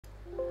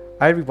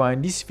Hi everyone,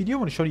 in this video I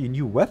want to show you a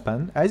new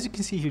weapon. As you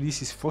can see here,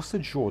 this is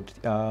Frosted Fjord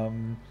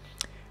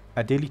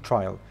a daily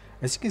trial.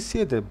 As you can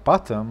see at the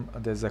bottom,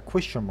 there's a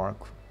question mark,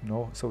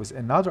 so it's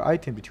another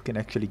item that you can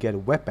actually get a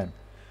weapon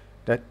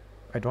that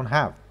I don't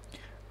have.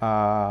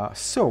 I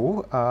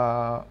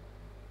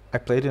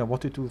played it and I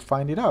wanted to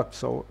find it out.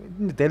 So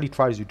in the daily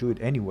trials you do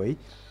it anyway.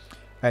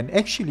 And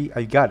actually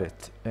I got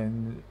it,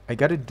 and I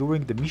got it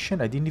during the mission.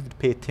 I didn't even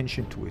pay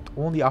attention to it.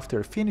 Only after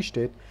I finished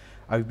it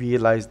I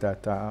realized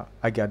that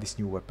I got this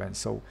new weapon.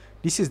 So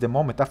this is the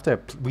moment after I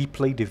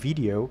replayed the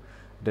video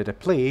that I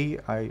play,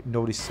 I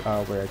noticed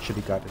where I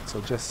actually got it.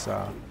 So just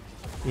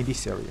in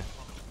this area.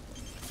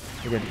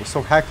 Again, it was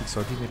so hacky,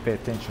 so I didn't pay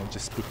attention,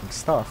 just picking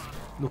stuff.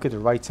 Look at the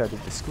right side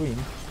of the screen.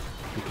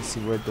 You can see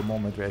where the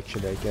moment where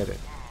actually I get it.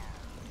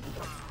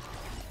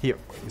 Here,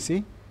 you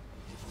see?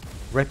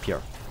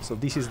 Rapier. So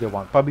this is the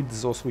one. Probably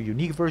there's also a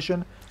unique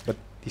version, but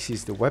this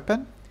is the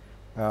weapon.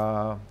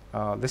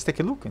 Let's take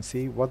a look and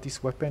see what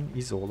this weapon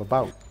is all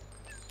about.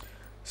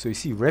 So you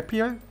see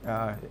Rapier,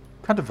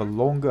 kind of a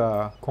long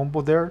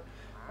combo there,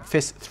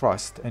 fast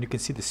thrust, and you can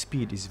see the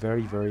speed is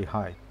very, very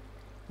high.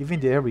 Even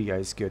the area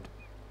is good.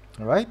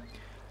 Alright,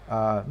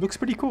 looks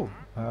pretty cool.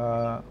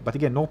 But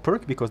again, no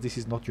perk because this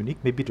is not unique.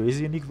 Maybe there is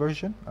a unique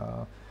version.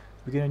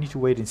 We're gonna need to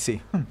wait and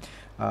see.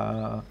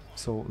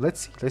 So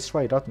let's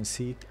try it out and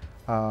see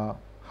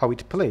how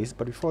it plays.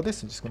 But before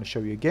this, I'm just gonna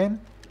show you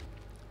again.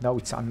 Now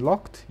it's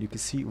unlocked. You can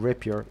see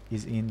Rapier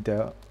is in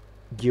the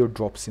gear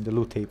drops in the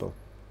loot table.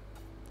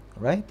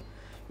 Right?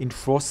 In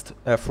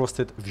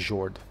Frosted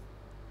Fjord.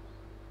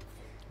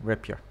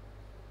 Rapier.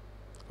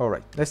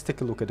 Alright, let's take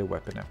a look at the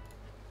weapon now.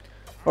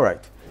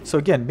 Alright, so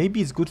again,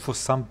 maybe it's good for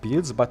some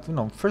builds, but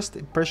first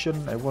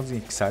impression I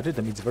wasn't excited.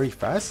 I mean, it's very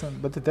fast,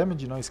 but the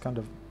damage, is kind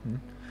of...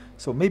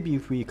 So maybe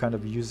if we kind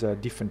of use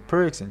different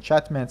perks,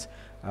 enchantments,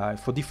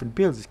 for different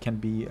builds, it can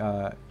be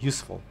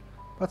useful.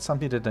 But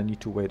something that I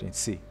need to wait and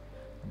see.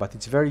 But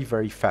it's very,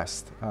 very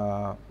fast.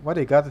 What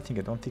I got,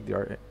 I don't think they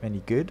are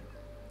any good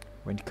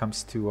when it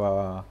comes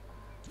to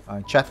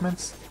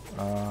enchantments.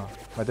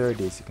 But there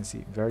it is, you can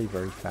see, very,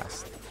 very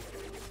fast.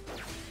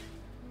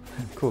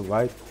 Cool,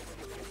 right?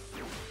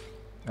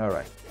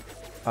 Alright.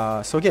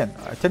 So again,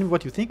 tell me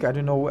what you think. I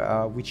don't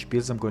know which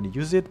builds I'm going to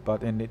use it,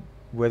 but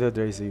whether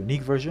there is a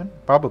unique version,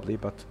 probably.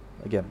 But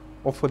again,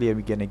 hopefully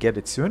I'm going to get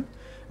it soon,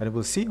 and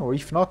we'll see. Or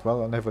if not,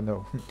 well, I'll never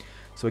know.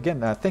 So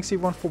again, thanks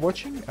everyone for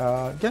watching.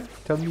 Again,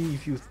 tell me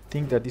if you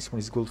think that this one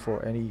is good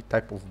for any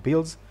type of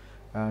builds.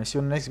 See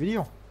you in the next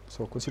video.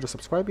 So consider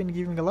subscribing and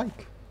giving a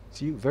like.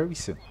 See you very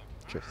soon.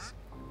 Cheers.